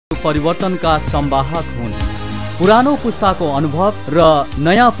परिवर्तनका संवाहक हुन्। पुरानो पुस्ताको अनुभव र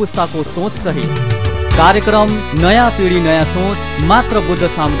नयाँ पुस्ताको सोच सहित कार्यक्रम नयाँ पिढी नयाँ सोच मात्र बुद्ध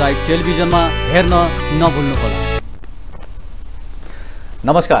सामुदायिक टेलिभिजनमा हेर्न नभुल्नुहोला।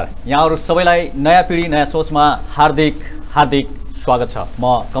 नमस्कार, यहाँहरू सबैलाई नयाँ पिढी नयाँ सोचमा हार्दिक स्वागत छ। म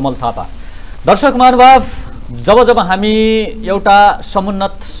कमल थपा। दर्शक महानुभाव, जब हामी एउटा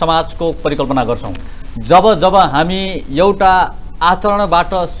समुन्नत समाजको परिकल्पना गर्छौँ, जब हामी एउटा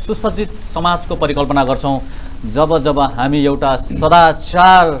आचरणबाट सुसज्जित समाजको परिकल्पना गर्छौँ, जब हामी एउटा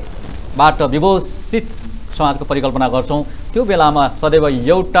सदाचारबाट विभूषित समाजको परिकल्पना गर्छौँ, त्यो बेलामा सदैव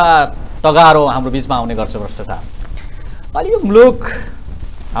एउटा तगारो हाम्रो बिचमा आउने गर्छ, भ्रष्टाचार। अहिले यो मुलुक,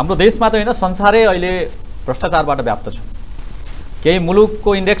 हाम्रो देश मात्र होइन, संसारै अहिले भ्रष्टाचारबाट व्याप्त छ। केही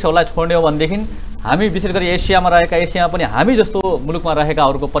मुलुकको इन्डेक्सहरूलाई छोड्ने हो भनेदेखि हामी विशेष गरी एसियामा पनि हामी जस्तो मुलुकमा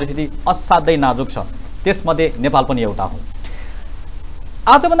रहेकाहरूको परिस्थिति असाध्यै नाजुक छ। त्यसमध्ये नेपाल पनि एउटा हो।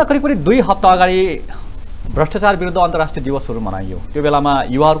 आजभन्दा करिब 2 हप्ता अगाडि भ्रष्टाचार विरुद्ध अन्तर्राष्ट्रिय दिवसहरू मनाइयो। त्यो बेलामा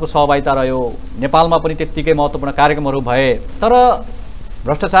युवाहरूको सहभागिता रह्यो। नेपालमा पनि त्यत्तिकै महत्त्वपूर्ण कार्यक्रमहरू भए। तर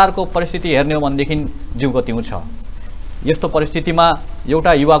भ्रष्टाचारको परिस्थिति हेर्ने हो भनेदेखि जिउको तिउँ छ। यस्तो परिस्थितिमा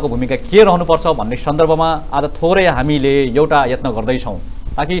एउटा युवाको भूमिका के रहनुपर्छ भन्ने सन्दर्भमा आज थोरै हामीले एउटा यत्न गर्दैछौँ,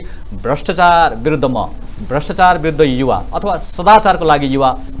 ताकि भ्रष्टाचार विरुद्ध युवा अथवा सदाचारको लागि युवा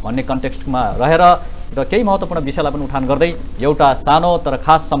भन्ने कन्टेक्स्टमा रहेर र केही महत्त्वपूर्ण विषयलाई पनि उठान गर्दै एउटा सानो तर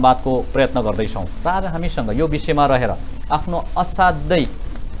खास संवादको प्रयत्न गर्दैछौँ। र आज हामीसँग यो विषयमा रहेर आफ्नो असाध्यै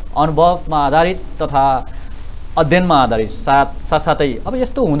अनुभवमा आधारित तथा अध्ययनमा आधारित साथसाथै अब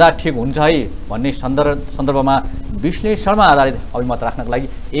यस्तो हुँदा ठिक हुन्छ है भन्ने सन्दर्भमा विश्लेषणमा आधारित अभिमत राख्नको लागि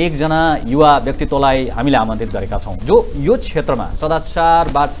एकजना युवा व्यक्तित्वलाई हामीले आमन्त्रित गरेका छौँ, जो यो क्षेत्रमा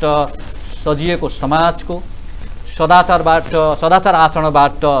सदाचारबाट सजिएको समाजको सदाचार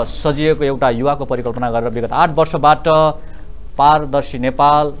आचरणबाट सजिएको एउटा युवाको परिकल्पना गरेर विगत 8 वर्षबाट पारदर्शी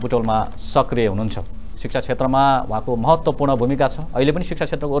नेपाल बुटवलमा सक्रिय हुनुहुन्छ। शिक्षा क्षेत्रमा उहाँको महत्त्वपूर्ण भूमिका छ। अहिले पनि शिक्षा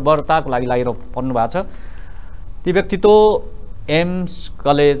क्षेत्रको उर्वरताको लागि लागिरहनु भएको छ। ती व्यक्तित्व एम्स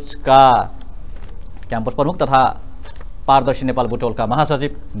कलेजका क्याम्पस प्रमुख तथा पारदर्शी नेपाल बुटवलका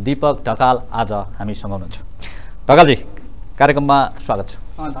महासचिव दीपक ढकाल आज हामीसँग हुनुहुन्छ। ढकालजी, कार्यक्रममा स्वागत छ।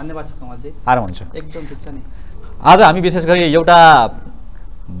 धन्यवाद छ कमलजी। आराम हुन्छ? एकदम ठिक छ नि। आज हामी विशेष गरी एउटा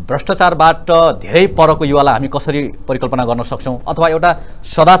भ्रष्टाचारबाट धेरै परको युवालाई हामी कसरी परिकल्पना गर्न सक्छौँ, अथवा एउटा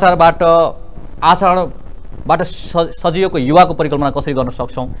सदाचारबाट आचरणबाट सजिएको युवाको परिकल्पना कसरी गर्न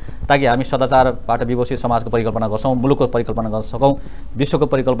सक्छौँ, ताकि हामी सदाचारबाट विभूषित समाजको परिकल्पना गर्छौँ, मुलुकको परिकल्पना गर्न सकौँ, विश्वको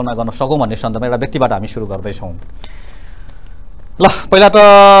परिकल्पना गर्न सकौँ भन्ने सन्दर्भमा एउटा व्यक्तिबाट हामी सुरु गर्दैछौँ। ल, पहिला त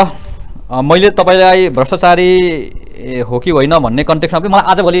मैले तपाईँलाई भ्रष्टाचारी हो कि होइन भन्ने कन्टेक्स्टमा पनि मलाई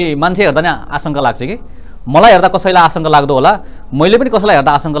आजभोलि मान्छे हेर्दा नै आशंका लाग्छ कि मलाई हेर्दा कसैलाई आशंका लाग्दो होला, मैले पनि कसैलाई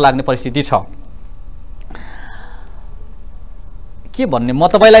हेर्दा आशंका लाग्ने परिस्थिति छ। के भन्ने, म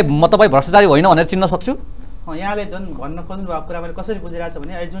तपाईँ भ्रष्टाचारी होइन भनेर चिन्न सक्छु? यहाँले जुन भन्न खोज्नु भएको कुरा मैले कसरी बुझिरहेको छु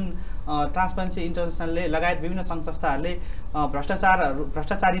भने, अहिले जुन ट्रान्सपेरेन्सी इन्टरनेसनलले लगायत विभिन्न सङ्घ संस्थाहरूले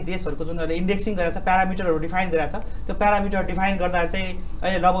भ्रष्टाचारी देशहरूको जुन अहिले इन्डेक्सिङ गरेको छ, प्यारामिटरहरू डिफाइन गरेको छ, त्यो प्यारामिटर डिफाइन गर्दा चाहिँ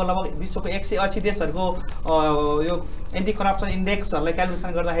अहिले लगभग विश्वको 180 देशहरूको यो एन्टी करप्सन इन्डेक्सहरूलाई क्यालकुलेसन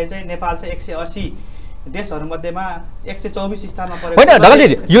गर्दाखेरि चाहिँ नेपाल चाहिँ 180 देशहरूमध्येमा 124 स्थानमा परेको। होइन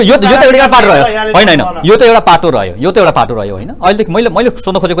ढकालजी, यो त एउटा पाटो रह्यो। होइन, यो त एउटा पाटो रह्यो होइन। अहिलेदेखि मैले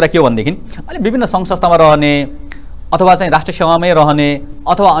सोध्न खोजेको कुरा के हो भनेदेखि, अहिले विभिन्न सङ्घ संस्थामा रहने अथवा चाहिँ राष्ट्रिय सेवामै रहने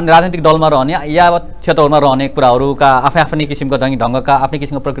अथवा अन्य राजनीतिक दलमा रहने यावत क्षेत्रहरूमा रहने कुराहरूका आफ्नै किसिमको ढङ्गका, आफ्नै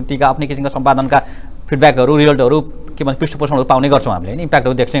किसिमको प्रकृतिका, आफ्नै किसिमको सम्पादनका फिडब्याकहरू, रिजल्टहरू, के भन्छ पृष्ठपोषणहरू पाउने गर्छौँ हामीले, होइन,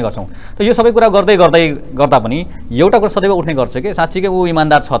 इम्प्याक्टहरू देख्ने गर्छौँ। त यो सबै कुरा गर्दा पनि एउटा कुरा सदैव उठ्ने गर्छ कि साँच्चीकै ऊ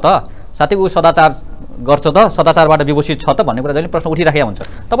इमान्दार छ त, साथै ऊ सदाचार गर्छ त, सदाचारबाट विभूषित छ त भन्ने कुरा जहिले प्रश्न उठिराखेको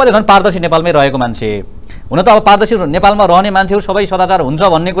हुन्छ। तपाईँले झन् पारदर्शी नेपालमै रहेको मान्छे हुन त अब पारदर्शी नेपालमा रहने मान्छेहरू सबै सदाचार हुन्छ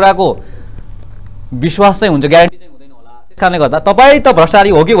भन्ने कुराको विश्वास चाहिँ हुन्छ, ग्यारेन्टी चाहिँ हुँदैन होला। त्यस कारणले गर्दा तपाईँ त भ्रष्टाचारी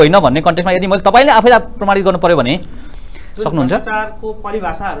हो कि होइन भन्ने कन्टेक्स्टमा यदि मैले तपाईँले आफैलाई प्रमाणित गर्नु पर्यो भने सक्नुहुन्छ? भ्रष्टाचारको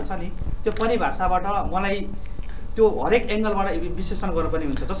परिभाषाहरू छ नि, त्यो परिभाषाबाट मलाई त्यो हरेक एङ्गलबाट विश्लेषण गर्नुपर्ने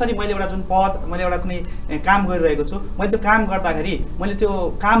हुन्छ। जसरी मैले एउटा जुन पद, मैले एउटा कुनै काम गरिरहेको छु, मैले त्यो काम गर्दाखेरि मैले त्यो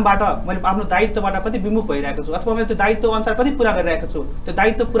कामबाट मैले आफ्नो दायित्वबाट कति विमुख भइरहेको छु, अथवा मैले त्यो दायित्व अनुसार कति पुरा गरिरहेको छु, त्यो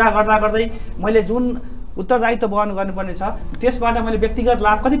दायित्व पुरा गर्दै मैले जुन उत्तरदायित्व वहन गर्नुपर्ने छ त्यसबाट मैले व्यक्तिगत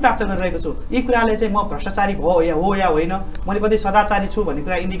लाभ कति प्राप्त गरिरहेको छु, यी कुराले चाहिँ म भ्रष्टाचारी हो या होइन, मैले कति सदाचारी छु भन्ने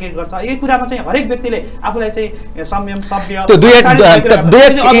कुरा इन्डिकेट गर्छ। यही कुरामा चाहिँ हरेक व्यक्तिले आफूलाई चाहिँ संयम, सभ्य, दुई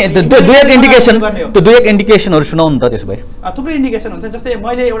एक इन्डिकेसनहरू सुनाउनु त। त्यसो भए थुप्रै इन्डिकेसन हुन्छ। जस्तै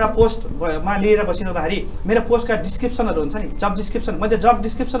मैले एउटा पोस्टमा लिएर बसिरहँदाखेरि मेरो पोस्टका डिस्क्रिप्सनहरू हुन्छ नि, जब डिस्क्रिप्सन, मैले जब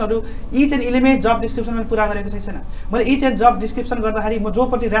डिस्क्रिप्सनहरू each and element job description मैले पुरा गरेको छैन। मैले इच एन्ड जब डिस्क्रिप्सन गर्दाखेरि म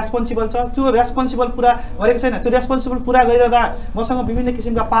जोपट्टि रेस्पोन्सिबल छ त्यो रेस्पोन्सिबल पुरा गरेको छैन, त्यो रेस्पोन्सिबल पुरा गरिरहँदा मसँग विभिन्न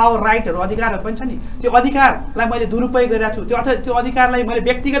किसिमका पावर राइटहरू अधिकारहरू पनि छ नि, त्यो अधिकारलाई मैले दुरुपयोग गरिरहेको छु, त्यो अधिकारलाई मैले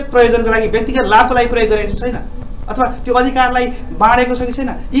व्यक्तिगत प्रयोजनको लागि व्यक्तिगत लाभको लागि प्रयोग गरेको छु छैन, अथवा त्यो अधिकारलाई बाँडेको छ कि छैन,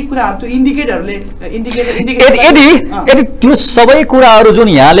 यी कुराहरू त्यो इन्डिकेटरले यदि त्यो सबै कुराहरू जुन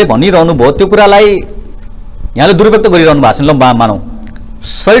यहाँले भनिरहनु भयो त्यो कुरालाई यहाँले दुरुपयोग त गरिरहनु भएको छैन, ल मानौँ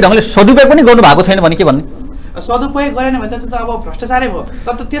सही ढङ्गले सदुपयोग पनि गर्नु भएको छैन भने के भन्ने? सदुपयोग गरेन भने त अब भ्रष्टाचारै भयो।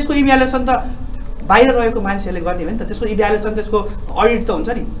 तर त्यसको इभ्यालुएसन त बाहिर रहेको मान्छेहरूले गर्ने हो नि त, त्यसको इभ्यालुएसन त्यसको अडिट त हुन्छ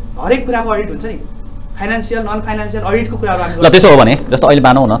नि, हरेक कुराको अडिट हुन्छ नि, फाइनेन्सियल नन फाइनेन्सियल अडिटको कुराहरू हामी। ल त्यसो हो भने जस्तो अहिले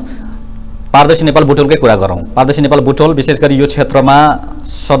मानौँ न पारदर्शी नेपाल बुटवलकै कुरा गरौँ, पारदर्शी नेपाल बुटवल विशेष गरी यो क्षेत्रमा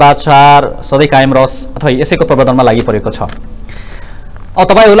सदाचार सधैँ कायम रहोस् अथवा यसैको प्रवर्धनमा लागि परेको छ। अब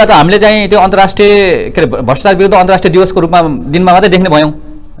तपाईँहरूलाई त हामीले चाहिँ त्यो अन्तर्राष्ट्रिय के अरे भ्रष्टाचार विरुद्ध अन्तर्राष्ट्रिय दिवसको रूपमा दिनमा मात्रै देख्ने भयौँ।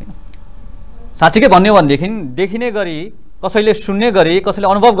 साँच्चीकै भन्ने हो भनेदेखि देखिने गरी कसैले सुन्ने गरी कसैले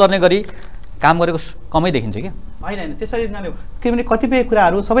अनुभव गर्ने गरी काम गरेको कमै देखिन्छ क्या? होइन त्यसरी नल्याउ, किनभने कतिपय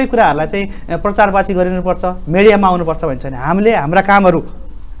कुराहरू सबै कुराहरूलाई चाहिँ प्रचारवाची गरिनुपर्छ, मिडियामा आउनुपर्छ भन्छ भने हामीले हाम्रा कामहरू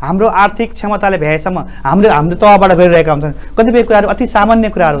हाम्रो आर्थिक क्षमताले भ्याएसम्म हाम्रो तहबाट गरिरहेका हुन्छन्। कतिपय कुराहरू अति सामान्य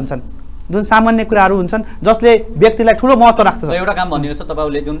कुराहरू हुन्छन्, जुन सामान्य कुराहरू हुन्छन् जसले व्यक्तिलाई ठुलो महत्त्व राख्छ। एउटा काम भनिदिनुहोस्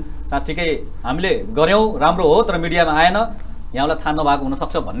तपाईँले जुन साँच्चीकै हामीले गऱ्यौँ राम्रो हो तर मिडियामा आएन यहाँलाई थाहा नभएको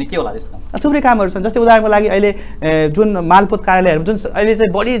हुनसक्छ भन्ने के होला त्यसको? थुप्रै कामहरू छन्, जस्तै उदाहरणको लागि अहिले जुन मालपोत कार्यालयहरू जुन अहिले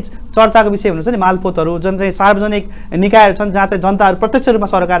चाहिँ बढी चर्चाको विषय हुनुहुन्छ नि, मालपोतहरू जुन चाहिँ सार्वजनिक निकायहरू छन् जहाँ चाहिँ जनताहरू प्रत्यक्ष रूपमा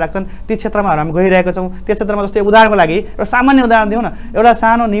सरकार राख्छन्, ती क्षेत्रमा हामी गइरहेका छौँ। त्यो क्षेत्रमा जस्तै उदाहरणको लागि एउटा सामान्य उदाहरण दिउँ न, एउटा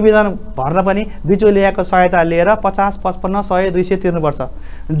सानो निवेदन भर्न पनि बिचौलियाको सहायता लिएर 50, 55, 100, 200 तिर्नुपर्छ।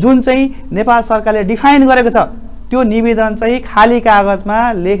 जुन चाहिँ नेपाल सरकारले डिफाइन गरेको छ त्यो निवेदन चाहिँ खाली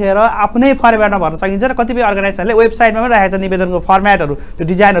कागजमा लेखेर आफ्नै फर्मेटमा भर्न सकिन्छ र कतिपय अर्गनाइजेसनले वेबसाइटमा पनि राखेका छन् निवेदनको फर्मेटहरू, त्यो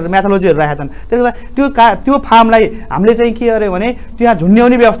डिजाइनहरू, मेथोलोजीहरू राखेका छन्। त्यसले गर्दा त्यो फार्मलाई हामीले चाहिँ के गर्यौँ भने त्यहाँ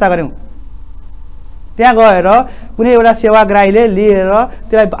झुन्ड्याउने व्यवस्था गऱ्यौँ। त्यहाँ गएर कुनै एउटा सेवाग्राहीले लिएर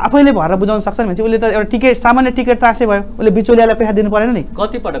त्यसलाई आफैले भरेर बुझाउन सक्छन् भने चाहिँ उसले त एउटा टिकट सामान्य टिकट तासै भयो, उसले बिचौलियालाई पैसा दिनु परेन नि।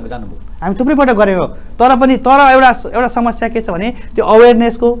 कति पटक जानुभयो? हामी थुप्रै पटक गऱ्यौँ हो, तर एउटा समस्या के छ भने त्यो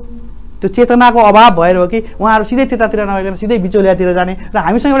अवेरनेसको त्यो चेतनाको अभाव भएर हो कि उहाँहरू सिधै त्यतातिर नगएर सिधै बिचौलियातिर जाने, र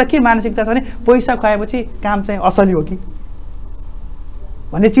हामीसँग एउटा के मानसिकता छ भने पैसा खुवाएपछि काम चाहिँ असली हो कि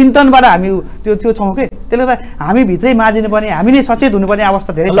भन्ने चिन्तनबाट हामी त्यो छौँ कि। त्यसले गर्दा हामी भित्रै माझिनुपर्ने, हामी नै सचेत हुनुपर्ने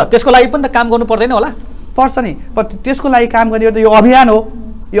अवस्था धेरै छ। त्यसको लागि पनि त काम गर्नु पर्दैन होला? पर्छ नि, त्यसको लागि काम गर्ने यो अभियान हो।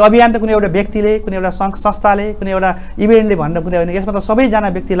 यो अभियान त कुनै एउटा व्यक्तिले, कुनै एउटा संस्थाले, कुनै एउटा इभेन्टले भनेर कुरा होइन, यसमा त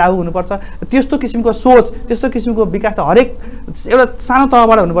सबैजना व्यक्ति लागू हुनुपर्छ। त्यस्तो किसिमको सोच, त्यस्तो किसिमको विकास त हरेक एउटा सानो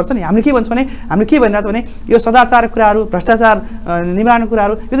तहबाट हुनुपर्छ नि। हामीले के भन्छौँ भने हामीले के भनिरहेको भने यो सदाचार कुराहरू, भ्रष्टाचार निवारण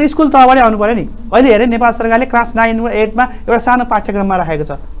कुराहरू यो त स्कुल तहबाटै आउनु पऱ्यो नि। अहिले हेरेँ नेपाल सरकारले क्लास 9 वा 8 मा एउटा सानो पाठ्यक्रममा राखेको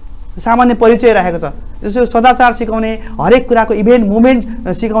छ, सामान्य परिचय राखेको छ। जस्तो सदाचार सिकाउने, हरेक कुराको इभेन्ट मुभमेन्ट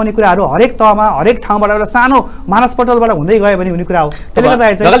सिकाउने कुराहरू हरेक तहमा हरेक ठाउँबाट एउटा सानो मानसपटलबाट हुँदै गयो भने हुने कुरा हो। त्यसले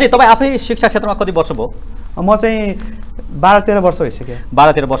गर्दाखेरि तपाईँ आफै शिक्षा क्षेत्रमा कति वर्ष भयो? म चाहिँ 12-13 वर्ष भइसक्यो।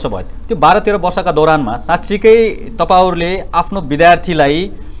 12-13 वर्ष भयो। त्यो 12-13 वर्षका दौरानमा साँच्चीकै तपाईँहरूले आफ्नो विद्यार्थीलाई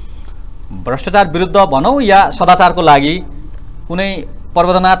भ्रष्टाचार विरुद्ध भनौँ या सदाचारको लागि कुनै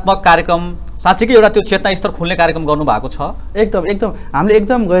प्रबोधनात्मक कार्यक्रम, साँच्चीकै एउटा त्यो चेतना स्तर खुल्ने कार्यक्रम गर्नु भएको छ? एकदम हामीले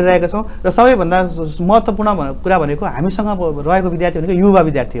एकदम गरिरहेका छौँ। र सबैभन्दा महत्त्वपूर्ण कुरा भनेको हामीसँग रहेको विद्यार्थी भनेको युवा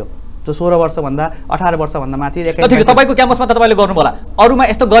विद्यार्थी हो, जो 16 वर्षभन्दा 18 वर्षभन्दा माथि। तपाईँको क्याम्पसमा त तपाईँले गर्नु होला, अरूमा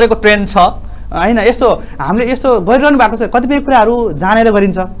यस्तो गरेको ट्रेन्ड छ होइन? यस्तो हामीले यस्तो गरिरहनु भएको छ। कतिपय कुराहरू जानेर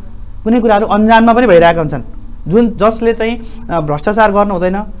गरिन्छ, कुनै कुराहरू अन्जानमा पनि भइरहेका हुन्छन्, जसले चाहिँ भ्रष्टाचार गर्नु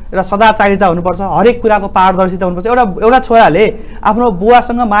हुँदैन, एउटा सदाचारिता हुनुपर्छ, हरेक कुराको पारदर्शिता हुनुपर्छ। एउटा छोराले आफ्नो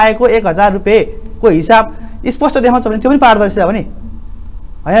बुवासँग मागेको 1000 रुपियाँको हिसाब स्पष्ट देखाउँछ भने त्यो पनि पारदर्शिता हो नि,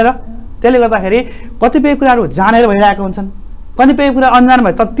 होइन र? त्यसले गर्दाखेरि कतिपय कुराहरू जानेर भइरहेका हुन्छन्, कतिपय कुरा अन्जान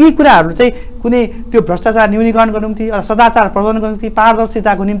भयो। तर ती कुराहरू चाहिँ कुनै त्यो भ्रष्टाचार न्यूनीकरण गर्नु निम्ति, सदाचार प्रबन्धन गर्नु निम्ति,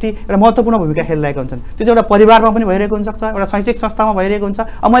 पारदर्शिताको निम्ति एउटा महत्त्वपूर्ण भूमिका खेलिरहेका हुन्छन्। त्यो चाहिँ एउटा परिवारमा पनि भइरहेको हुनसक्छ, एउटा शैक्षिक संस्थामा भइरहेको हुन्छ।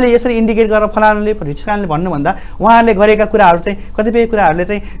 अब मैले यसरी इन्डिकेट गरेर फलानुले ढिचकानले भन्नुभन्दा उहाँहरूले गरेका कुराहरू चाहिँ कतिपय कुराहरूले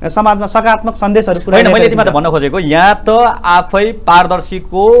चाहिँ समाजमा सकारात्मक सन्देशहरू पुर्याइरहेको हुन्छ। मैले यति मात्र भन्न खोजेको, यहाँ त आफै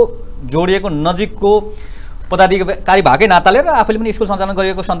पारदर्शीको जोडिएको नजिकको पदाधिकारी भएकै नाताले र आफैले पनि स्कुल सञ्चालन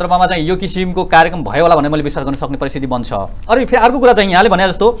गरिएको सन्दर्भमा चाहिँ यो किसिमको कार्यक्रम भयो होला भनेर मैले विश्वास गर्न सक्ने परिस्थिति बन्छ। अरू फेरि अर्को कुरा चाहिँ यहाँले भने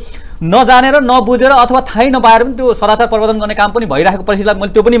जस्तो नजानेर नबुझेर अथवा थाहै नपाएर पनि त्यो सदाचार प्रवर्धन गर्ने काम पनि भइरहेको परिस्थितिलाई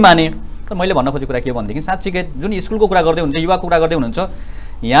मैले त्यो पनि माने। तर मैले भन्न खोजेको कुरा के भनेदेखि साँच्चीकै जुन स्कुलको कुरा गर्दै हुनुहुन्छ, युवाको कुरा गर्दै हुनुहुन्छ,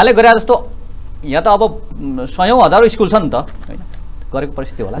 यहाँले गरे जस्तो यहाँ त अब 100,000 स्कुल छ नि त, होइन? गरेको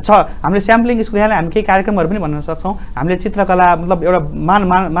परिस्थिति होला? छ। हामीले स्याम्पलिङ स्कुल यहाँले हामी केही कार्यक्रमहरू पनि भन्न सक्छौँ। हामीले चित्रकला मतलब एउटा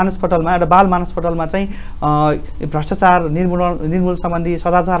मानसपटलमा एउटा बाल मानसपटलमा चाहिँ भ्रष्टाचार निर्मूल सम्बन्धी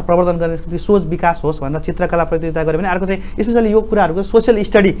सदाचार प्रवर्धन गर्ने सोच विकास होस् भनेर चित्रकला प्रतियोगिता गऱ्यो भने अर्को चाहिँ स्पेसली यो कुराहरूको सोसियल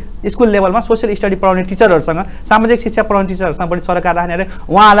स्टडी स्कुल लेभलमा सोसियल स्टडी पढाउने टिचरहरूसँग सामाजिक शिक्षा पढाउने टिचरहरूसँग बढी सरकार राख्ने अरे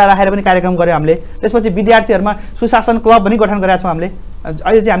उहाँहरूलाई राखेर पनि कार्यक्रम गऱ्यौँ हामीले। त्यसपछि विद्यार्थीहरूमा सुशासन क्लब पनि गठन गरेका छौँ हामीले।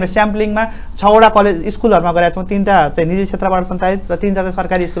 अहिले चाहिँ हामीले स्याम्पलिङमा 6वटा कलेज स्कुलहरूमा गरेका छौँ। 3टा चाहिँ निजी क्षेत्रबाट सञ्चालित र 3टा चाहिँ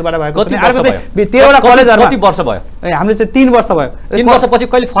सरकारी स्कुलबाट भएको छ। अर्को चाहिँ 13वटा कलेजहरुमा कति वर्ष भयो? हामीले चाहिँ 3 वर्ष भयो। 3 वर्षपछि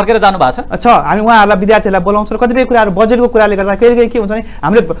कहिले फर्केर जानु भएको छ? हामी उहाँहरूलाई विद्यार्थीहरूलाई बोलाउँछौँ। कतिपय कुराहरू बजेटको कुराले गर्दा कहिले के हुन्छ भने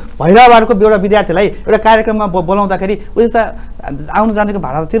हामीले भैरवाडको एउटा विद्यार्थीलाई एउटा कार्यक्रममा बोलाउँदाखेरि उयो त आउनु जानेको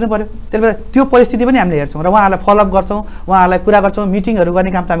भाडा त तिर्नु पर्यो। त्यसले गर्दा त्यो परिस्थिति पनि हामीले हेर्छौँ र उहाँहरूलाई फलोअप गर्छौँ, उहाँहरूलाई कुरा गर्छौँ, मिटिङहरू गर्ने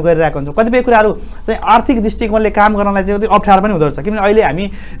काम त हामी गरिरहेको हुन्छौँ। कतिपय कुराहरू चाहिँ आर्थिक दृष्टिकोणले काम गर्नलाई चाहिँ अप्ठ्यारो पनि हुँदो रहेछ। किनभने अहिले हामी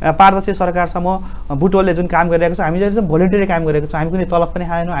पारदर्शी सरकारसम्म बुटवलले जुन काम गरिरहेको छ, हामी चाहिँ भोलिन्टियरी काम गरिरहेको छौँ। हामी कुनै तलब पनि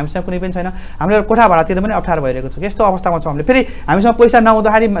हालेनौँ, हामीसँग कुनै पनि छैन। हामीले कोठा भाडा तिर्न पनि अप्ठ्यारो भइरहेको छ। यस्तो अवस्थामा छौँ हामीले। फेरि हामीसँग पैसा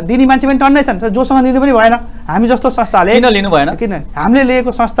नहुँदाखेरि दिने मान्छे पनि टन्नै छन्, तर जोसँग लिनु पनि भएन। हामी जस्तो संस्थाले किन लिनु भएन? किन हामीले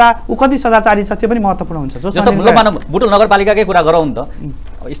लिएको संस्था ऊ कति सदाचारी छ त्यो पनि महत्त्वपूर्ण हुन्छ। जस्तो बुटवल नगरपालिकाकै कुरा गरौँ नि त,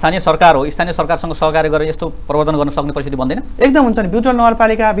 स्थानीय सरकार हो, स्थानीय सरकारसँग सहकार्य गरेर यस्तो प्रवर्धन गर्न सक्ने परिस्थिति बन्दैन? एकदम हुन्छ नि। बुटवल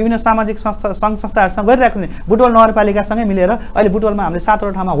नगरपालिका विभिन्न सामाजिक संस्था सङ्घ संस्थाहरूसँग गरिरहेको छ नि। बुटवल नगरपालिकासँगै मिलेर अहिले बुटवलमा हामीले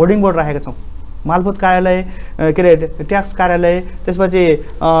 7वटा ठाउँमा होर्डिङ बोर्ड राखेका छौँ। मालपोत कार्यालय, के अरे ट्याक्स कार्यालय, त्यसपछि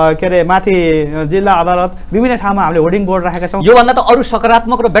के अरे माथि जिल्ला अदालत, विभिन्न ठाउँमा हामीले होर्डिङ बोर्ड राखेका छौँ। योभन्दा त अरू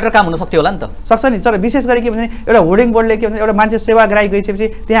सकारात्मक र बेटर काम हुन सक्थ्यो होला नि त? सक्छ नि। तर विशेष गरी के भन्छ एउटा होर्डिङ बोर्डले के भन्छ एउटा मान्छे सेवाग्राही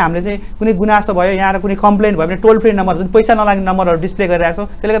गइसकेपछि त्यहाँ हामीले चाहिँ कुनै गुनासो भयो, यहाँ कुनै कम्प्लेन भयो भने टोल फ्री नम्बर जुन पैसा नलाग्ने नम्बरहरू डिस्प्ले गरिरहेको छौँ।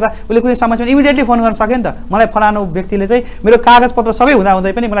 त्यसले गर्दा उसले कुनै समस्या इमिडिएटली फोन गर्न सक्यो नि त। मलाई फलानु व्यक्तिले चाहिँ मेरो कागजपत्र सबै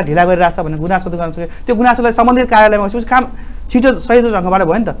हुँदाहुँदै पनि मलाई ढिला गरिरहेको छ भने गुनासो गर्न सक्यो। त्यो गुनासोलाई सम्बन्धित कार्यालयमा काम छिटो सही ढङ्गबाट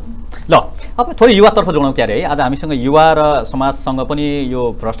भयो नि त। ल अब थोरै युवातर्फ जोडौँ क्यारे है। आज हामीसँग युवा र समाजसँग पनि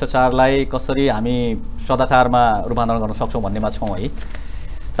यो भ्रष्टाचारलाई कसरी हामी सदाचारमा रूपान्तरण गर्न सक्छौँ भन्नेमा छौँ है,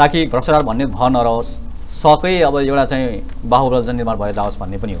 ताकि भ्रष्टाचार भन्ने भर नरहोस्, सकै अब एउटा चाहिँ बाहुबल निर्माण भएर जाओस्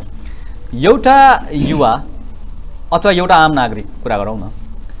भन्ने पनि हो। एउटा युवा अथवा एउटा आम नागरिक कुरा गरौँ न,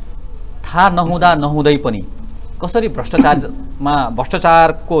 थाहा नहुँदै पनि कसरी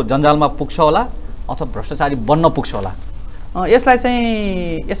भ्रष्टाचारको जन्जालमा पुग्छ होला अथवा भ्रष्टाचारी बन्न पुग्छ होला? यसलाई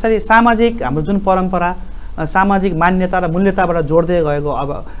चाहिँ यसरी सामाजिक हाम्रो जुन परम्परा, सामाजिक मान्यता र मूल्यताबाट जोड्दै गएको अब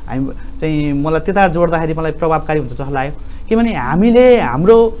हामी चाहिँ मलाई त्यता जोड्दाखेरि मलाई प्रभावकारी हुन्छ जस्तो लाग्यो। किनभने हामीले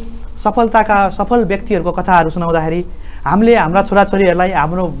हाम्रो सफल व्यक्तिहरूको कथाहरू सुनाउँदाखेरि, हामीले हाम्रा छोराछोरीहरूलाई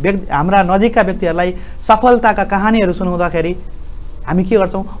हाम्रा नजिकका व्यक्तिहरूलाई सफलताका कहानीहरू सुनाउँदाखेरि हामी के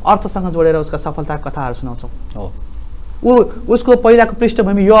गर्छौँ? अर्थसँग जोडेर उसका सफलताका कथाहरू सुनाउँछौँ। उसको पहिलाको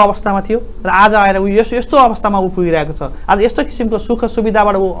पृष्ठभूमि यो अवस्थामा थियो र आज आएर ऊ यस्तो अवस्थामा ऊ पुगिरहेको छ। आज यस्तो किसिमको सुख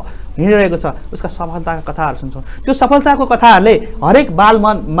सुविधाबाट ऊ हिँडिरहेको छ। उसका सफलताका कथाहरू सुन्छौँ। त्यो सफलताको कथाहरूले हरेक बाल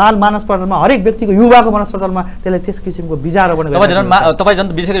मानसपटलमा, हरेक व्यक्तिको युवाको मानसपटलमा त्यसले त्यस किसिमको विचारहरू बनाउँछ। तपाईँ झन्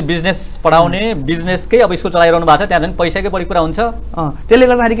विशेष गरी बिजनेस पढाउने, बिजनेसकै अब स्कुल चलाइरहनु भएको छ, त्यहाँ झन् पैसाकै बढी कुरा हुन्छ। त्यसले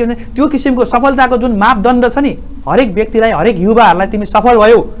गर्दाखेरि के भन्छ त्यो किसिमको सफलताको जुन मापदण्ड छ नि, हरेक व्यक्तिलाई, हरेक युवाहरूलाई तिमी सफल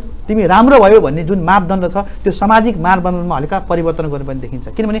भयो, तिमी राम्रो भयो भन्ने जुन मापदण्ड छ त्यो सामाजिक मापदण्डमा हल्का परिवर्तन गर्नु पनि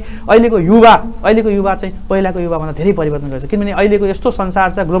देखिन्छ। किनभने अहिलेको युवा चाहिँ पहिलाको युवाभन्दा धेरै परिवर्तन गर्छ। किनभने अहिलेको यस्तो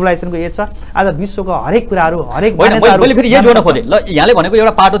संसार छ, ग्लोबलाइजेसनको एज छ। आज विश्वको हरेक कुराहरू, हरेक मैले फेरि यही जोड्न खोजेँ। ल यहाँले भनेको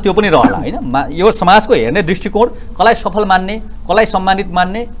एउटा पाटो त्यो पनि रहला होइन? यो समाजको हेर्ने दृष्टिकोण, कसलाई सफल मान्ने, कसलाई सम्मानित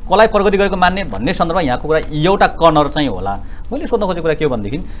मान्ने, कसलाई प्रगति गरेको मान्ने भन्ने सन्दर्भमा यहाँको कुरा एउटा कर्नर चाहिँ होला। मैले सोध्न खोजेको कुरा के हो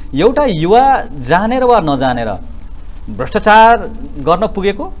भनेदेखि एउटा युवा जानेर वा नजानेर भ्रष्टाचार गर्न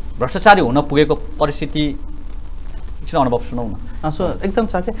पुगेको, भ्रष्टाचारी हुन पुगेको परिस्थिति अनुभव सुनौ न। एकदम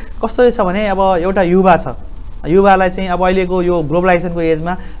छ के कस्तो रहेछ भने अब एउटा युवा छ, युवालाई चाहिँ अब अहिलेको यो ग्लोबलाइजेसनको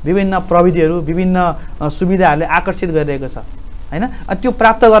एजमा विभिन्न प्रविधिहरू, विभिन्न सुविधाहरूले आकर्षित गरिरहेको छ होइन? त्यो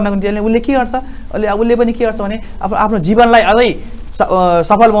प्राप्त गर्नको निम्ति उसले के गर्छ? उसले पनि के गर्छ भने अब आफ्नो जीवनलाई अझै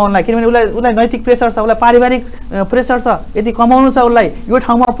सफल बनाउनलाई, किनभने उसलाई नैतिक प्रेसर छ, उसलाई पारिवारिक प्रेसर छ, यति कमाउनु छ, उसलाई यो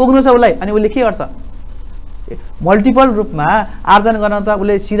ठाउँमा पुग्नु छ उसलाई। अनि उसले के गर्छ? मल्टिपल रूपमा आर्जन गर्न त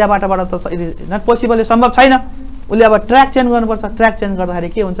उसले सिधा बाटोबाट त नट पोसिबल, सम्भव छैन। उसले अब ट्र्याक चेन्ज गर्नुपर्छ। ट्र्याक चेन्ज गर्दाखेरि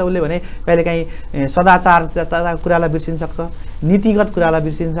के हुन्छ? उसले भने कहिलेकाहीँ सदाचार कुरालाई बिर्सिन सक्छ, नीतिगत कुरालाई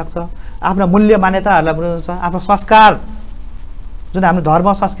बिर्सिन सक्छ, आफ्नो मूल्य मान्यताहरूलाई बिर्सिन सक्छ, आफ्नो संस्कार जुन हाम्रो धर्म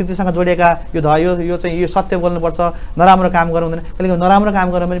संस्कृतिसँग जोडिएका यो चाहिँ यो सत्य बोल्नुपर्छ, नराम्रो काम गर्नु हुँदैन, कहिलेकाहीँ नराम्रो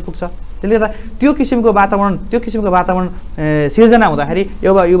काम गर्न पनि पुग्छ। त्यसले गर्दा त्यो किसिमको वातावरण सिर्जना हुँदाखेरि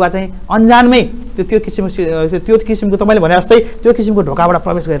युवा चाहिँ अनजानमै त्यो किसिमको तपाईँले भने जस्तै त्यो किसिमको ढोकाबाट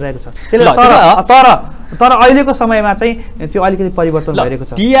प्रवेश गरिरहेको छ। त्यसले तर अहिलेको समयमा चाहिँ त्यो अलिकति परिवर्तन भइरहेको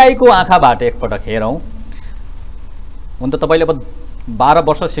छ। टिआईको आँखाबाट एकपटक हेरौँ। हुन त तपाईँले अब 12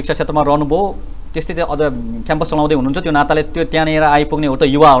 वर्ष शिक्षा क्षेत्रमा रहनुभयो, त्यस्तै चाहिँ अझ क्याम्पस चलाउँदै हुनुहुन्छ त्यो नाताले त्यो त्यहाँनिर आइपुग्ने हो त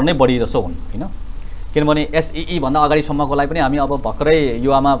युवाहरू नै बढी जसो हुन् होइन। किनभने एसई भन्दा अगाडिसम्मकोलाई पनि हामी अब भर्खरै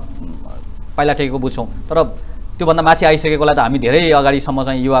युवामा पाइला टेकेको बुझ्छौँ, तर त्योभन्दा माथि आइसकेकोलाई त हामी धेरै अगाडिसम्म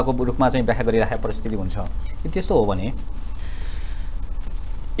चाहिँ युवाको रूपमा चाहिँ व्याख्या गरिराखेको परिस्थिति हुन्छ। त्यस्तो हो भने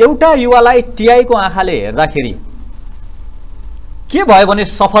एउटा युवालाई टिआईको आँखाले हेर्दाखेरि के भयो भने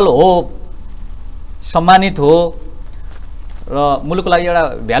सफल हो, सम्मानित हो र मुलुकको लागि एउटा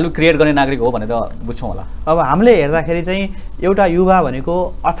भ्यालु क्रिएट गर्ने नागरिक हो भनेर बुझ्छौँ होला। अब हामीले हेर्दाखेरि चाहिँ एउटा युवा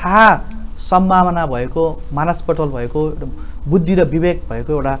भनेको अथाह सम्भावना भएको, मानस पटल भएको, बुद्धि र विवेक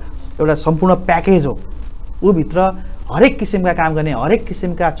भएको एउटा सम्पूर्ण प्याकेज हो। ऊभित्र हरेक किसिमका काम गर्ने, हरेक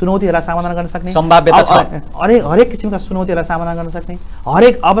किसिमका चुनौतीहरूलाई समाधान गर्न सक्ने, सम्भाव्यता छ, हरेक किसिमका चुनौतीहरूलाई समाधान गर्न सक्ने,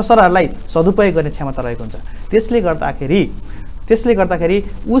 हरेक अवसरहरूलाई सदुपयोग गर्ने क्षमता रहेको हुन्छ। त्यसले गर्दाखेरि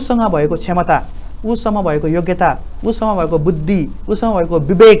उसँग भएको क्षमता, उसँग भएको योग्यता, उसँग भएको बुद्धि, उसँग भएको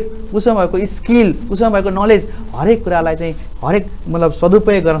विवेक, उसँग भएको स्किल, उसँग भएको नलेज, हरेक कुरालाई चाहिँ हरेक मतलब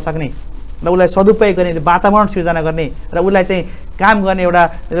सदुपयोग गर्न सक्ने र उसलाई सदुपयोग गर्ने वातावरण सिर्जना गर्ने र उसलाई चाहिँ काम गर्ने एउटा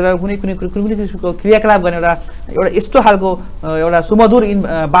कुनै किसिमको क्रियाकलाप गर्ने एउटा यस्तो खालको एउटा सुमधुर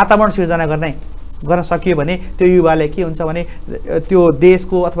वातावरण सिर्जना गर्न सकियो भने त्यो युवाले के हुन्छ भने त्यो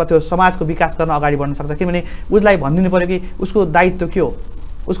देशको अथवा त्यो समाजको विकास गर्न अगाडि बढ्न सक्छ। किनभने उसलाई भनिदिनु पऱ्यो कि उसको दायित्व के हो,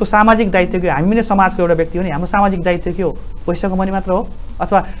 उसको सामाजिक दायित्व के हो। हामी पनि समाजको एउटा व्यक्ति हो नि, हाम्रो सामाजिक दायित्व के हो? पैसा कमाउने मात्र हो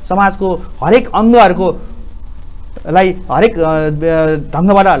अथवा समाजको हरेक अङ्गहरूको लाई हरेक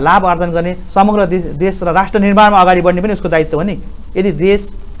ढङ्गबाट लाभ आर्जन गर्ने, समग्र देश र राष्ट्र निर्माणमा अगाडि बढ्ने पनि उसको दायित्व हो नि। यदि देश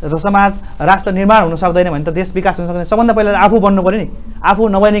र समाज राष्ट्र निर्माण हुन सक्दैन भने त देश विकास हुन सक्दैन। सबभन्दा पहिला आफू बन्नु पर्यो नि।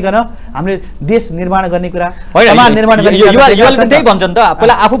 आफू नबनिकन हामीले देश निर्माण गर्ने कुरा, समाज निर्माण गर्ने युवाले त्यही भन्छन् त,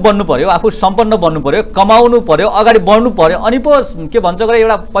 पहिला आफू बन्नु पर्यो, आफू सम्पन्न बन्नु पर्यो, कमाउनु पर्यो, अगाडि बढ्नु पर्यो, अनि पो के भन्छ गरे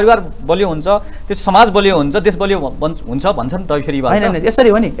एउटा परिवार बलियो हुन्छ, त्यो समाज बलियो हुन्छ, देश बलियो हुन्छ भन्छन् त फेरि। होइन यसरी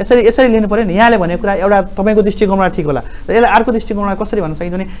हो नि, यसरी लिनु पर्यो नि। यहाँले भनेको कुरा एउटा तपाईँको दृष्टिकोणबाट ठिक होला, तर यसलाई अर्को दृष्टिकोणबाट कसरी भन्न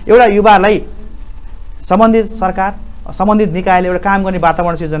सकिन्छ भने एउटा युवालाई सम्बन्धित सरकार, सम्बन्धित निकायले एउटा काम गर्ने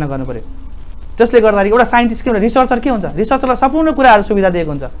वातावरण सिर्जना गर्नु पर्यो। जसले गर्दाखेरि एउटा साइन्टिस्ट के हुन्छ, रिसर्चर के हुन्छ, रिसर्चरलाई सम्पूर्ण कुराहरू सुविधा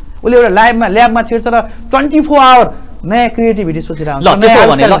दिएको हुन्छ। उसले एउटा ल्याबमा छिर्छ र 24 आवर नयाँ क्रिएटिभिटी सोचिरहेको हुन्छ।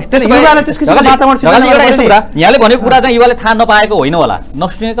 यहाँले भनेको कुरा चाहिँ युवाले थाहा नपाएको होइन होला,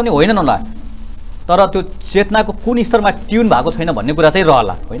 नसुनेको पनि होइन होला, तर त्यो चेतनाको कुन स्तरमा ट्युन भएको छैन भन्ने कुरा चाहिँ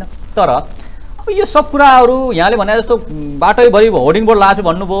रहला होइन। तर अब यो सब कुराहरू यहाँले भने जस्तो बाटैभरि होर्डिङ बोर्ड लगाएको छु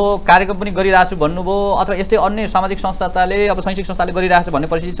भन्नुभयो, कार्यक्रम पनि गरिरहेको छु भन्नुभयो, अथवा यस्तै अन्य सामाजिक संस्थाले अब शैक्षिक संस्थाले गरिरहेको छ भन्ने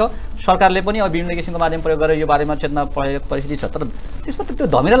परिस्थिति छ। सरकारले पनि अब विभिन्न किसिमको माध्यम प्रयोग गरेर यो बारेमा चेतना प्रयोग परिस्थिति छ। तर त्यसमा त त्यो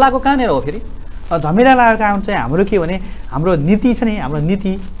धमिरा लागेको कहाँनिर हो फेरि? धमिरा लागेको कारण चाहिँ हाम्रो के भने हाम्रो नीति छ नि, हाम्रो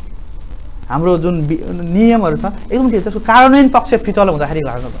नीति, हाम्रो जुन नियमहरू छ एकदम के त्यसको कार्यान्वयन पक्ष फितलो हुँदाखेरि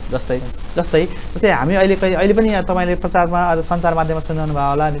घट्नु भयो। जस्तै हामी अहिले पनि तपाईँले प्रचारमा सञ्चार माध्यममा सुन्नु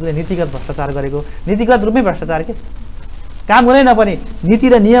भयो होला, नीतिगत भ्रष्टाचार गरेको, नीतिगत रूपमै भ्रष्टाचार के काम हुनै नपर्ने नीति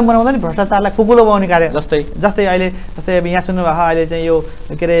र नियम बनाउँदा नि भ्रष्टाचारलाई कुकुलो बनाउने कार्य। जस्तै अब यहाँ सुन्नुभयो अहिले चाहिँ यो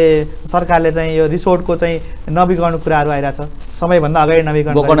के अरे सरकारले चाहिँ यो रिसोर्टको चाहिँ नवीकरण कुराहरू आइरहेछ। समयभन्दा अगाडि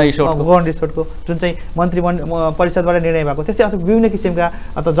नवीकरण गोकर्ण रिसोर्टको जुन चाहिँ मन्त्री परिषदबाट निर्णय भएको, त्यस्तै अथवा विभिन्न किसिमका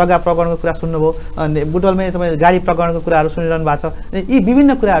अथवा जग्गा प्रकरणको कुरा सुन्नुभयो, बुटवलमै तपाईँ गाडी प्रकरणको कुराहरू सुनिरहनु भएको छ। यी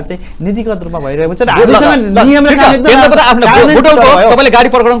विभिन्न कुराहरू चाहिँ नीतिगत रूपमा भइरहेको छ। तपाईँले गाडी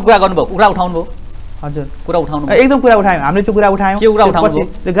प्रकरणको कुरा गर्नुभयो, कुरा उठाउनु भयो? हजुर, कुरा उठाउनु एकदम कुरा उठायौँ, हामीले त्यो कुरा उठायौँ।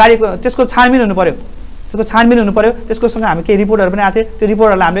 पछि त्यो गाडीको त्यसको छानबिन हुनु पर्यो, त्यसकोसँग हामी केही रिपोर्टहरू पनि आएको थियो। त्यो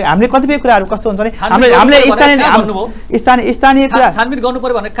रिपोर्टहरूलाई हामीले कतिपय कुराहरू कस्तो हुन्छ भने हामीले स्थानीय कुरा छानबिन गर्नु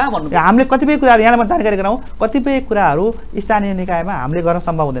पर्यो भनेर कहाँ भन्नु? हामीले कतिपय कुराहरू यहाँलाई म जानकारी गराउँ, कतिपय कुराहरू स्थानीय निकायमा हामीले गर्न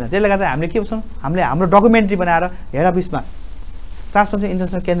सम्भव हुँदैन। त्यसले गर्दा हामीले के गर्छौँ, हामीले हाम्रो डकुमेन्ट्री बनाएर हेड अफिसमा ट्रान्सफर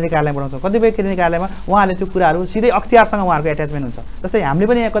इन्टरनेसनल केन्द्रीय कार्यालय बनाउँछौँ। कतिपय केन्द्रीय कार्यालयमा उहाँले त्यो कुराहरू सिधै अख्तियारसँग उहाँहरूको एट्याचमेन्ट हुन्छ। जस्तै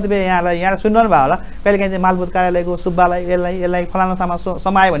हामीले पनि कतिपय यहाँ सुन्नु भयो होला, कहिलेकाहीँ चाहिँ मालपोत कार्यालयको सुब्बालाई यसलाई फलानासम्म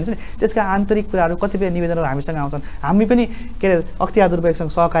समायो भने चाहिँ त्यसका आन्तरिक कुराहरू कतिपय निवेदनहरू हामीसँग आउँछन्। हामी पनि के अरे अख्तियार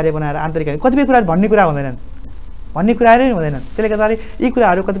दुरुपयोगसँग सहकार्य बनाएर आन्तरिक कतिपय कुराहरू भन्ने कुराहरू नै हुँदैनन्। त्यसले गर्दाखेरि यी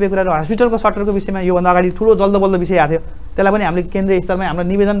कुराहरू कतिपय कुराहरू हस्पिटलको सटरको विषयमा योभन्दा अगाडि ठुलो जल्दोबल्दो विषय आएको थियो, त्यसलाई पनि हामीले केन्द्रीय स्तरमा हाम्रो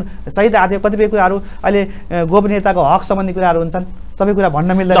निवेदन सहित आएको थियो। कतिपय कुराहरू अहिले गोपनीयताको हक सम्बन्धी कुराहरू हुन्छन्, सबै कुरा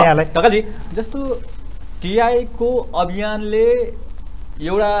भन्न मिल्दैन यहाँलाई। ढकालजी, जस्तो टिआईको अभियानले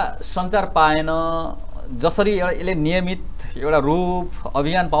एउटा सञ्चार पाएन, जसरी यसले नियमित एउटा रूप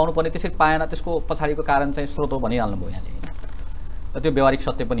अभियान पाउनुपर्ने त्यसरी पाएन, त्यसको पछाडिको कारण चाहिँ स्रोत हो भनिहाल्नुभयो यहाँले। त्यो व्यवहारिक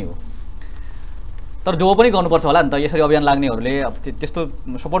सत्य पनि हो, तर जो पनि गर्नुपर्छ होला नि त। यसरी अभियान लाग्नेहरूले अब त्यस्तो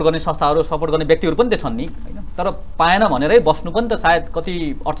सपोर्ट गर्ने संस्थाहरू, सपोर्ट गर्ने व्यक्तिहरू पनि त छन् नि होइन। तर पाएन भनेरै बस्नु पनि त सायद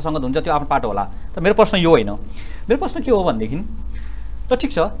कति अर्थसङ्गत हुन्छ, त्यो आफ्नो पाटो होला। तर मेरो प्रश्न यो होइन। मेरो प्रश्न के हो भनेदेखि ल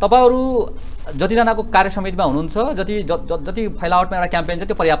ठिक छ, तपाईहरु जतिजनाको कार्य समितिमा हुनुहुन्छ, जति फैलावटमा एउटा क्याम्पेन छ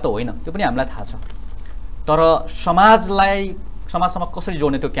त्यो पर्याप्त होइन, त्यो पनि हामीलाई थाहा छ। तर समाजसँग कसरी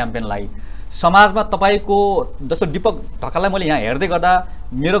जोड्ने त्यो क्याम्पेनलाई, समाजमा तपाईको जस्तो दिपक ढकाललाई मैले यहाँ हेर्दै गर्दा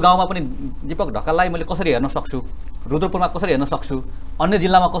मेरो गाउँमा पनि दिपक ढकाललाई मैले कसरी हेर्न सक्छु, रुद्रपुरमा कसरी हेर्न सक्छु, अन्य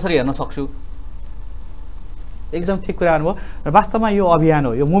जिल्लामा कसरी हेर्न सक्छु। एकदम ठिक कुरा गर्नुभयो। र वास्तवमा यो अभियान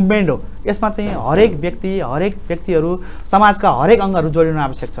हो, यो मुभमेन्ट हो। यसमा चाहिँ हरेक व्यक्तिहरू समाजका हरेक अङ्गहरू जोडिनु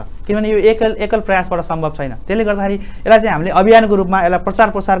आवश्यक छ, किनभने यो एकल प्रयासबाट सम्भव छैन। त्यसले गर्दाखेरि यसलाई चाहिँ हामीले अभियानको रूपमा, यसलाई प्रचार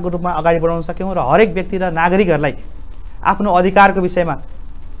प्रसारको रूपमा अगाडि बढाउन सक्यौँ र हरेक व्यक्ति र नागरिकहरूलाई आफ्नो अधिकारको विषयमा,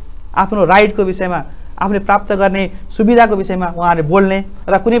 आफ्नो राइटको विषयमा, आफूले प्राप्त गर्ने सुविधाको विषयमा उहाँहरूले बोल्ने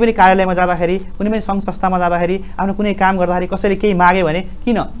र कुनै पनि कार्यालयमा जाँदाखेरि, कुनै पनि सङ्घ संस्थामा जाँदाखेरि, आफ्नो कुनै काम गर्दाखेरि कसैले केही माग्यो भने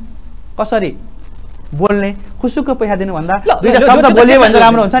किन कसरी बोल्ने, खुसुक्क पैसा दिनुभन्दा दुईटा शब्द बोलियो भने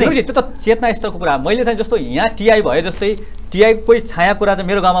राम्रो हुन्छ नि। त्यो त चेतना स्तरको कुरा। मैले चाहिँ जस्तो यहाँ टिआई भए जस्तै टिआई कोही छाया कुरा चाहिँ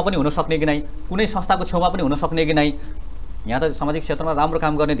मेरो गाउँमा पनि हुन सक्ने कि नै, कुनै संस्थाको छेउमा पनि हुन सक्ने कि नै। यहाँ त सामाजिक क्षेत्रमा राम्रो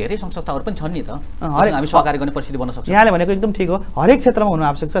काम गर्ने धेरै सङ्घ संस्थाहरू पनि छन् नि त, हामी सहकारी गर्ने परिस्थिति बन्न सक्छ। यहाँले भनेको एकदम ठिक हो, हरेक क्षेत्रमा हुनु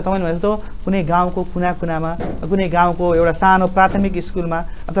आवश्यक छ। तपाईँले भने जस्तो कुनै गाउँको कुना कुनामा, कुनै गाउँको एउटा सानो प्राथमिक स्कुलमा,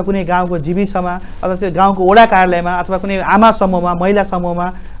 अथवा कुनै गाउँको जीविसमा, अथवा त्यो गाउँको वडा कार्यालयमा, अथवा कुनै आमा समूहमा, महिला समूहमा,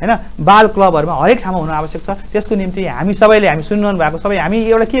 होइन, बाल क्लबहरूमा हरेक ठाउँमा हुनु आवश्यक छ। त्यसको निम्ति हामी सबैले, हामी सुन्नु भएको सबै, हामी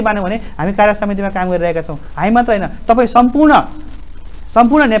एउटा के मान्यौँ भने हामी कार्य समितिमा काम गरिरहेका छौँ। हामी मात्र होइन, तपाईँ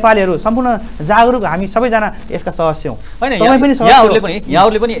सम्पूर्ण नेपालीहरू, सम्पूर्ण जागरुक हामी सबैजना यसका सदस्य हौँ।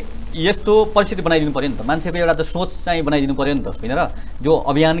 यहाँहरूले पनि यस्तो परिस्थिति बनाइदिनु पर्यो नि त, मान्छेको एउटा त सोच चाहिँ बनाइदिनु पर्यो नि त, होइन र? जो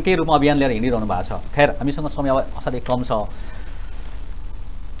अभियानकै रूपमा अभियान लिएर हिँडिरहनु भएको छ। खैर, हामीसँग समय असाध्यै कम छ।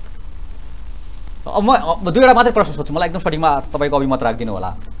 अब म दुईवटा मात्रै प्रश्न सोध्छु, मलाई एकदम सठिकमा तपाईँको अभिमत राखिदिनु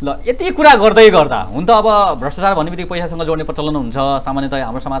होला। ल, यति कुरा गर्दै गर्दा हुन त अब भ्रष्टाचार भन्ने बित्तिकै पैसासँग जोड्ने प्रचलन हुन्छ, सामान्यतः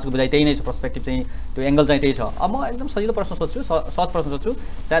हाम्रो समाजको बुझाइ त्यही नै छ, पर्सपेक्टिभ चाहिँ त्यो एङ्गल चाहिँ त्यही छ। अब म एकदम सजिलो प्रश्न सोध्छु, सहज प्रश्न सोध्छु,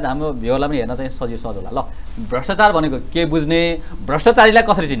 सायद हाम्रो भ्युअरलाई पनि हेर्न चाहिँ सहज होला। ल, भ्रष्टाचार भनेको के बुझ्ने, भ्रष्टाचारीलाई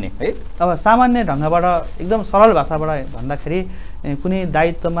कसरी चिन्ने है? अब सामान्य ढङ्गबाट, एकदम सरल भाषाबाट भन्दाखेरि कुनै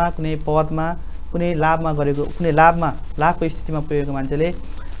दायित्वमा, कुनै पदमा, कुनै लाभमा गरेको, कुनै लाभको स्थितिमा पुगेको मान्छेले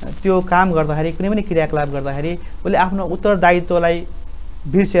त्यो काम गर्दाखेरि, कुनै पनि क्रियाकलाप गर्दाखेरि उसले आफ्नो उत्तरदायित्वलाई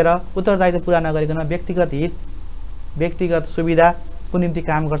बिर्सेर, उत्तरदायित्व पुरा नगरिकन व्यक्तिगत हित, व्यक्तिगत सुविधाको निम्ति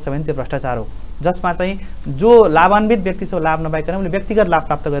काम गर्छ भने त्यो भ्रष्टाचार हो। जसमा चाहिँ जो लाभान्वित व्यक्ति छ लाभ नपाइकन उसले व्यक्तिगत लाभ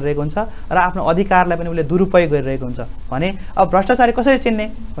प्राप्त गरिरहेको हुन्छ र आफ्नो अधिकारलाई पनि उसले दुरुपयोग गरिरहेको हुन्छ भने अब भ्रष्टाचारी कसरी चिन्ने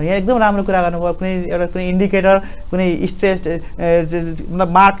भने यहाँ एकदम राम्रो कुरा गर्नुभयो। कुनै इन्डिकेटर, कुनै स्ट्रेस, मतलब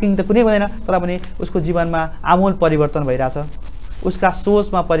मार्किङ त कुनै हुँदैन, तर पनि उसको जीवनमा आमूल परिवर्तन भइरहेछ, उसका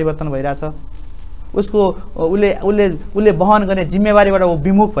सोचमा परिवर्तन भइरहेछ, उसको उसले वहन गर्ने जिम्मेवारीबाट ऊ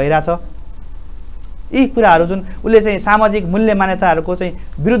विमुख भइरहेछ। यी कुराहरू जुन उसले चाहिँ सामाजिक मूल्य मान्यताहरूको चाहिँ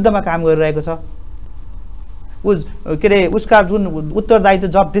विरुद्धमा काम गरिरहेको छ, के अरे उसका जुन उत्तरदायित्व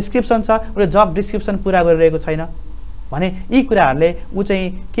जब डिस्क्रिप्सन छ उसले जब डिस्क्रिप्सन पुरा गरिरहेको छैन भने यी कुराहरूले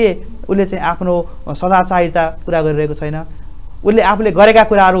उसले चाहिँ आफ्नो सदाचारिता पुरा गरिरहेको छैन, उसले आफूले गरेका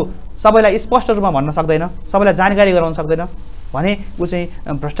कुराहरू सबैलाई स्पष्ट रूपमा भन्न सक्दैन, सबैलाई जानकारी गराउन सक्दैन भने ऊ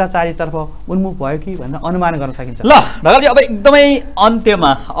चाहिँ भ्रष्टाचारीतर्फ उन्मुख भयो कि भनेर अनुमान गर्न सकिन्छ। ल ढकालजी, अब एकदमै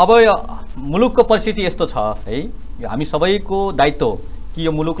अन्त्यमा अब मुलुकको परिस्थिति यस्तो छ है, हामी सबैको दायित्व कि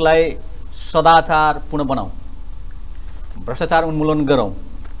यो मुलुकलाई सदाचारपूर्ण बनाऊ, भ्रष्टाचार उन्मूलन गरौँ।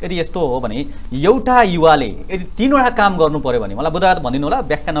 यदि यस्तो हो भने एउटा युवाले यदि तीनवटा काम गर्नु पर्यो भने, मलाई बुद्धत्व भनिदिनु होला,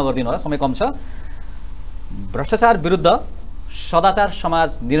 व्याख्या नगरिदिनु होला, समय कम छ। भ्रष्टाचार विरुद्ध, सदाचार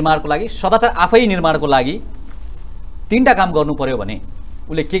समाज निर्माणको लागि, सदाचार आफै निर्माणको लागि तीनटा काम गर्नु पर्यो भने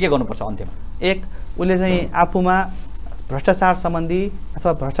उसले के गर्नुपर्छ अन्त्यमा? एक, उसले चाहिँ आफूमा भ्रष्टाचार सम्बन्धी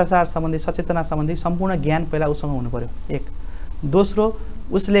अथवा भ्रष्टाचार सम्बन्धी सचेतना सम्बन्धी सम्पूर्ण ज्ञान पहिला उसँग हुनु पर्यो। एक, दोस्रो,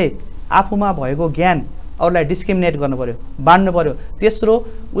 उसले आफूमा भएको ज्ञान अरूलाई डिस्क्रिमिनेट गर्नु पर्यो, बाँड्नु पर्यो। तेस्रो,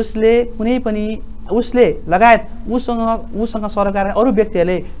 उसले लगायत उसँग सरकार अरू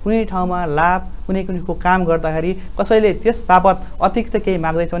व्यक्तिहरूले कुनै ठाउँमा लाभ, कुनैको काम गर्दाखेरि कसैले त्यस बापत अतिरिक्त केही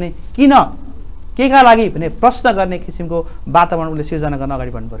माग्दैछ भने किन, केका लागि भने प्रश्न गर्ने किसिमको वातावरण उसले सिर्जना गर्न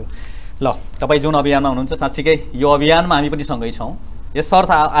अगाडि बढ्नु पर्यो। ल, तपाईँ जुन अभियानमा हुनुहुन्छ साँच्चीकै यो अभियानमा हामी पनि सँगै छौँ,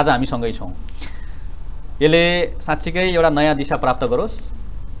 यसर्थ आज हामी सँगै छौँ। यसले साँच्चीकै एउटा नयाँ दिशा प्राप्त गरोस्,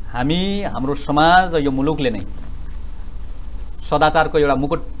 हाम्रो समाज यो मुलुकले नै सदाचारको एउटा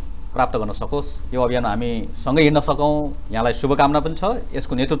मुकुट प्राप्त गर्न सकोस्, यो अभियानमा हामी सँगै हिँड्न सकौँ। यहाँलाई शुभकामना पनि छ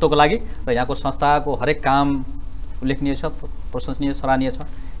यसको नेतृत्वको लागि र यहाँको संस्थाको हरेक काम उल्लेखनीय छ, प्रशंसनीय, सराहनीय छ।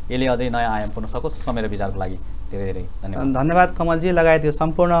 यसले अझै नयाँ आयाम पुग्न सकोस्। समय र विचारको लागि धेरै धेरै धन्यवाद। धन्यवाद कमलजी लगायत यो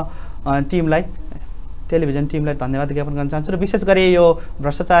सम्पूर्ण टिमलाई, टेलिभिजन टिमलाई धन्यवाद ज्ञापन गर्न चाहन्छु। र विशेष गरी यो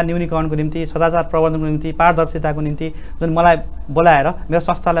भ्रष्टाचार न्यूनीकरणको निम्ति, सदाचार प्रबन्धनको निम्ति, पारदर्शिताको निम्ति जुन मलाई बोलाएर, मेरो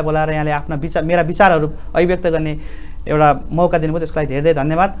संस्थालाई बोलाएर यहाँले आफ्ना मेरा विचारहरू अभिव्यक्त गर्ने एउटा मौका दिनुभयो, त्यसको लागि धेरै धेरै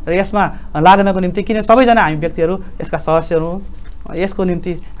धन्यवाद। र यसमा लाग्नको निम्ति किन सबैजना हामी व्यक्तिहरू यसका सदस्यहरू यसको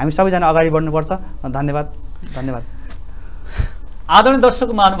निम्ति हामी सबैजना अगाडि बढ्नुपर्छ। धन्यवाद धन्यवाद। आदरणीय दर्शक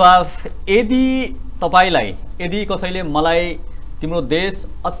महानुभाव, यदि कसैले मलाई तिम्रो देश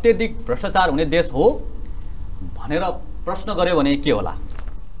अत्यधिक भ्रष्टाचार हुने देश हो भनेर प्रश्न गर्यो भने के होला?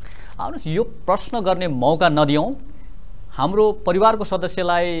 आउनुहोस्, यो प्रश्न गर्ने मौका नदियौँ। हाम्रो परिवारको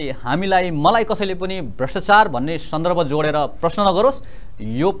सदस्यलाई, मलाई कसैले पनि भ्रष्टाचार भन्ने सन्दर्भ जोडेर प्रश्न नगरोस्।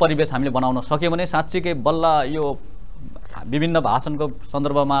 यो परिवेश हामीले बनाउन सक्यौँ भने साँच्चीकै बल्ल यो विभिन्न भाषणको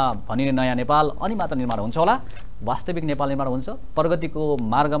सन्दर्भमा भनिने नयाँ नेपाल अनि मात्र निर्माण हुन्छ होला। वास्तविक नेपाल निर्माण हुन्छ, प्रगतिको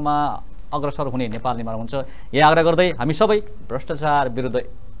मार्गमा अग्रसर हुने नेपाल निर्माण हुन्छ। यही आग्रह गर्दै हामी सबै भ्रष्टाचार विरुद्ध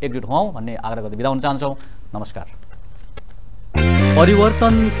एकजुट हौँ भन्ने आग्रह गर्दै बिदा हुन चाहन्छौँ। नमस्कार।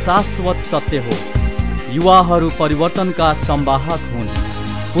 परिवर्तन शाश्वत सत्य हो। युवाहरू परिवर्तनका संवाहक हुन्।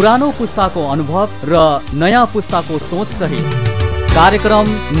 पुरानो पुस्ताको अनुभव र नयाँ पुस्ताको सोच सहित कार्यक्रम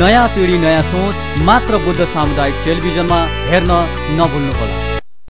नयाँ पिढी नयाँ सोच मात्र बुद्ध सामुदायिक टेलिभिजनमा हेर्न नभुल्नुहोला।